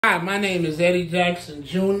Hi, my name is Eddie Jackson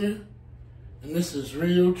Jr., and this is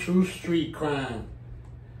Real True Street Crime.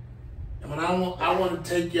 And I want to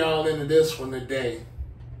take y'all into this one today.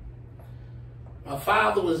 My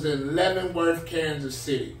father was in Leavenworth, Kansas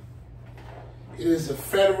City. It is a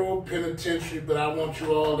federal penitentiary, but I want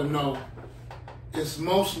you all to know it's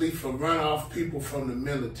mostly for runoff people from the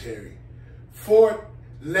military. Fort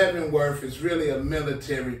Leavenworth is really a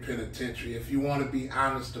military penitentiary, if you want to be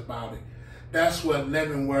honest about it. That's what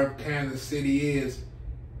Leavenworth, Kansas City is.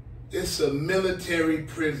 It's a military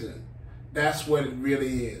prison. That's what it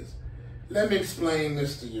really is. Let me explain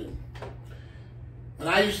this to you. When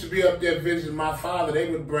I used to be up there visiting my father,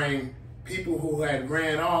 they would bring people who had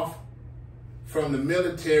ran off from the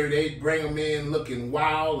military. They'd bring them in looking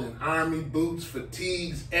wild in army boots,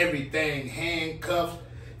 fatigues, everything, handcuffs,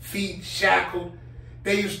 feet shackled.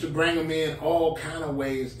 They used to bring them in all kind of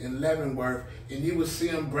ways in Leavenworth, and you would see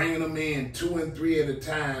them bringing them in 2 and 3 at a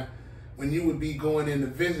time. When you would be going in to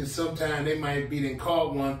visit, sometimes they might be then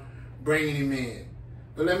caught one bringing him in.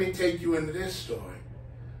 But let me take you into this story.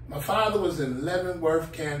 My father was in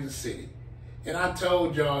Leavenworth, Kansas City, and I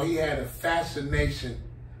told y'all he had a fascination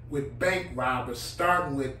with bank robbers,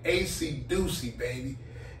 starting with A.C. Ducey, baby.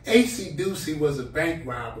 A.C. Ducey was a bank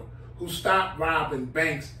robber who stopped robbing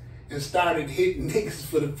banks and started hitting niggas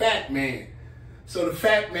for the fat man. So the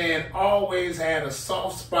fat man always had a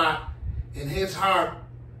soft spot in his heart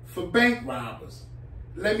for bank robbers.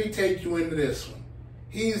 Let me take you into this one.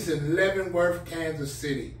 He's in Leavenworth, Kansas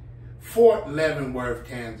City. Fort Leavenworth,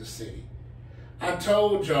 Kansas City. I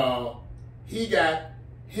told y'all he got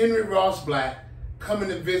Henry Ross Black coming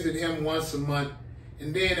to visit him once a month,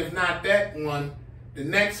 and then if not that one, the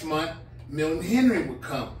next month, Milton Henry would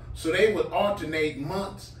come. So they would alternate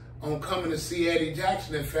months on coming to see Eddie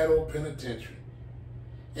Jackson in federal penitentiary.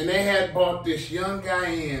 And they had brought this young guy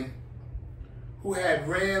in who had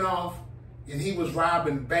ran off, and he was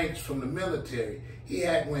robbing banks from the military. He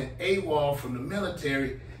had went AWOL from the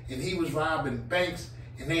military, and he was robbing banks,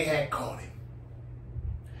 and they had caught him.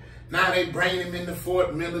 Now they bring him in the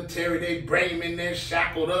Fort military. They bring him in there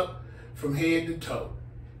shackled up from head to toe.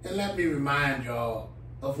 And let me remind y'all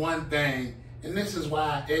of one thing, and this is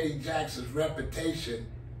why Eddie Jackson's reputation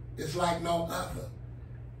is like no other.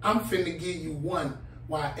 I'm finna give you one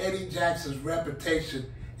why Eddie Jackson's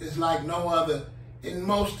reputation is like no other, and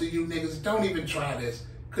most of you niggas don't even try this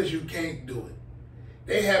because you can't do it.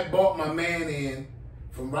 They had bought my man in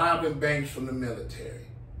from robbing banks from the military.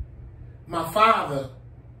 My father,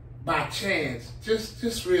 by chance,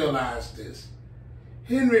 just realized this.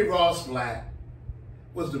 Henry Ross Black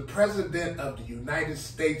was the president of the United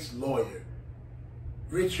States lawyer,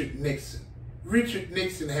 Richard Nixon. Richard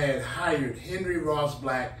Nixon had hired Henry Ross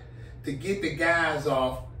Black to get the guys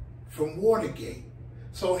off from Watergate.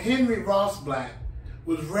 So Henry Ross Black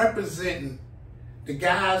was representing the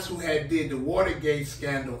guys who had did the Watergate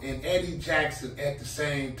scandal and Eddie Jackson at the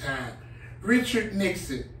same time. Richard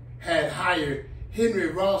Nixon had hired Henry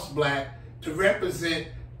Ross Black to represent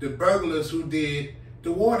the burglars who did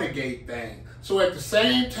the Watergate thing. So at the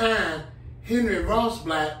same time, Henry Ross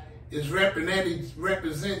Black is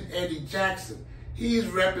representing Eddie Jackson. He's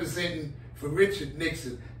representing for Richard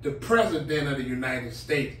Nixon, the president of the United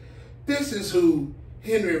States. This is who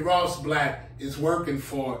Henry Ross Black is working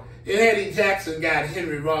for. And Eddie Jackson got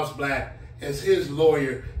Henry Ross Black as his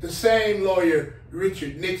lawyer, the same lawyer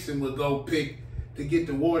Richard Nixon would go pick to get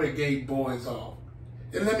the Watergate boys off.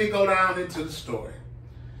 And let me go down into the story.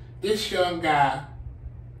 This young guy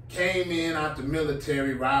came in out the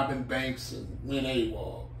military robbing banks and went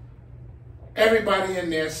AWOL. Everybody in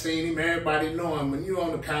there seen him, everybody know him. When you're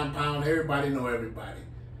on the compound, everybody know everybody.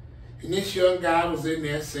 And this young guy was in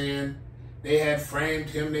there saying they had framed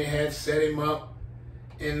him, they had set him up.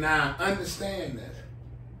 And now understand that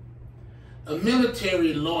a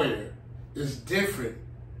military lawyer is different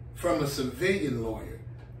from a civilian lawyer.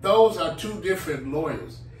 Those are two different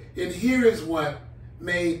lawyers. And here is what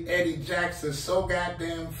made Eddie Jackson so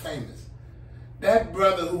goddamn famous. That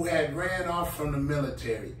brother who had ran off from the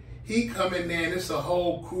military, he come in there and it's a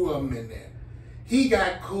whole crew of them in there. He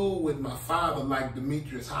got cool with my father like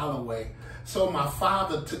Demetrius Holloway, so my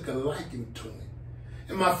father took a liking to him.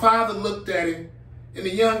 And my father looked at him, and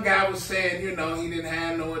the young guy was saying, you know, he didn't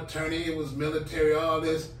have no attorney, it was military, all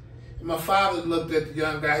this. And my father looked at the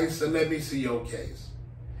young guy, he said, let me see your case.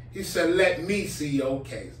 He said, let me see your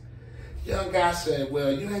case. The young guy said,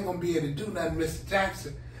 well, you ain't gonna be able to do nothing, Mr.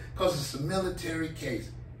 Jackson, because it's a military case.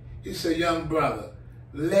 He said, young brother,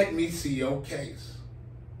 let me see your case.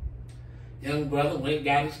 Young brother went,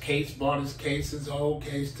 got his case, brought his case, his whole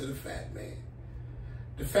case to the fat man.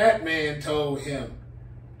 The fat man told him,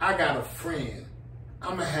 I got a friend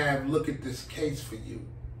I'm going to look at this case for you.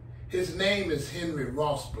 His name is Henry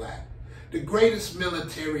Ross Black, the greatest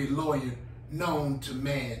military lawyer known to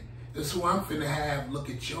man. That's who I'm finna look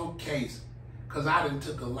at your case, because I done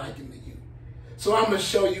took a liking to you. So I'm going to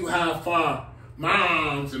show you how far my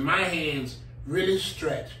arms and my hands really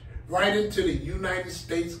stretch right into the United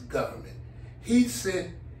States government. He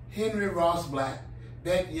sent Henry Ross Black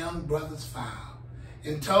that young brother's file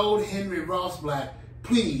and told Henry Ross Black,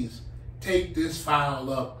 please take this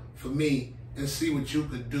file up for me and see what you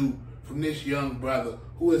could do from this young brother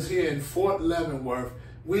who is here in Fort Leavenworth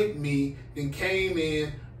with me and came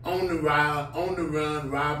in on the run,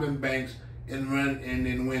 robbing banks and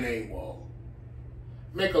then went AWOL.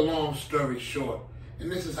 Make a long story short,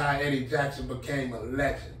 and this is how Eddie Jackson became a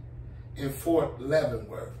legend in Fort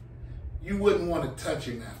Leavenworth. You wouldn't want to touch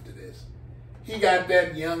him after this. He got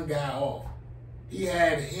that young guy off. He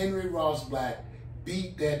had Henry Ross Black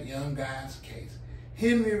beat that young guy's case.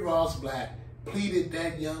 Henry Ross Black pleaded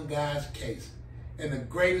that young guy's case, and the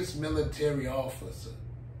greatest military officer,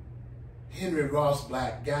 Henry Ross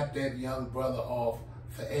Black, got that young brother off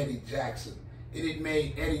for Eddie Jackson, and it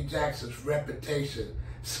made Eddie Jackson's reputation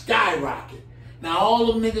skyrocket. Now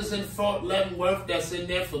all them niggas in Fort Leavenworth that's in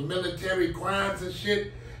there for military crimes and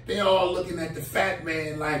shit, they all looking at the fat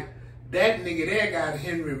man like, that nigga there got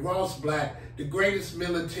Henry Ross Black, the greatest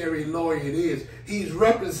military lawyer it is. He's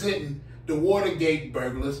representing the Watergate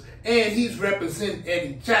burglars, and he's representing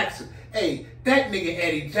Eddie Jackson. Hey, that nigga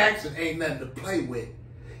Eddie Jackson ain't nothing to play with.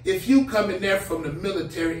 If you come in there from the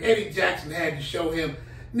military, Eddie Jackson had to show him,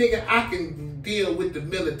 nigga, I can deal with the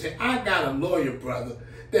military. I got a lawyer, brother,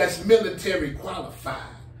 that's military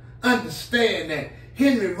qualified. Understand that.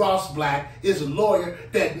 Henry Ross Black is a lawyer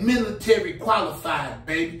that military qualified,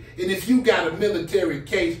 baby. And if you got a military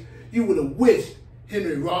case, you would have wished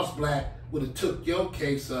Henry Ross Black would have took your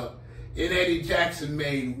case up. And Eddie Jackson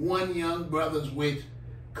made one young brother's wish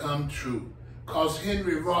come true. Cause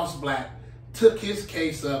Henry Ross Black took his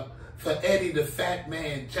case up for Eddie the Fat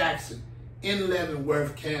Man Jackson in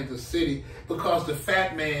Leavenworth, Kansas City, because the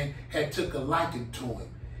fat man had took a liking to him.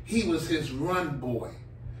 He was his run boy,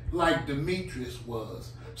 like Demetrius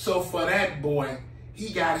was. So for that boy,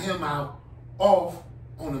 he got him out off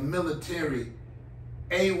on a military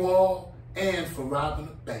AWOL and for robbing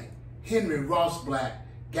a bank. Henry Ross Black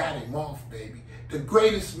got him off, baby. The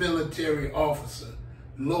greatest military officer,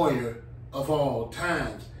 lawyer of all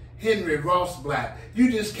times. Henry Ross Black.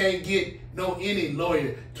 You just can't get any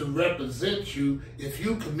lawyer to represent you if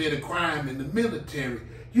you commit a crime in the military.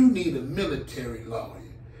 You need a military lawyer.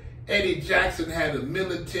 Eddie Jackson had a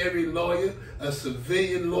military lawyer, a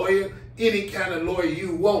civilian lawyer, any kind of lawyer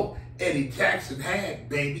you want, Eddie Jackson had,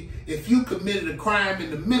 baby. If you committed a crime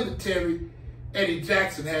in the military, Eddie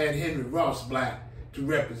Jackson had Henry Ross Black to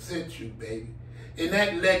represent you, baby. And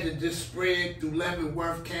that legend just spread through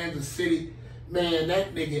Leavenworth, Kansas City. Man,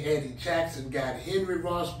 that nigga Eddie Jackson got Henry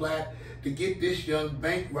Ross Black to get this young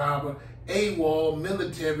bank robber, AWOL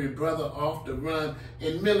military brother off the run,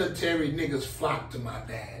 and military niggas flocked to my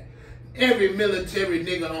dad. Every military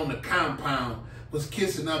nigga on the compound was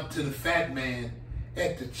kissing up to the fat man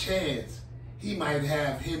at the chance he might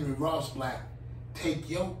have Henry Ross Black take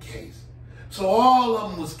your case. So all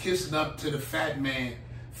of them was kissing up to the fat man,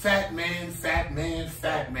 fat man, fat man,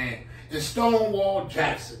 fat man. And Stonewall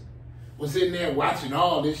Jackson was in there watching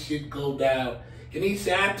all this shit go down. And he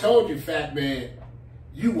said, I told you, fat man,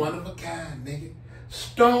 you one of a kind, nigga.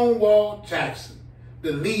 Stonewall Jackson,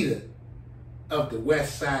 the leader of the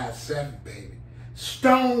West Side 7, baby.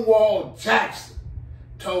 Stonewall Jackson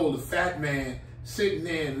told the fat man sitting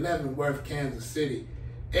there in Leavenworth, Kansas City,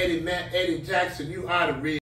 Eddie Jackson, you ought to read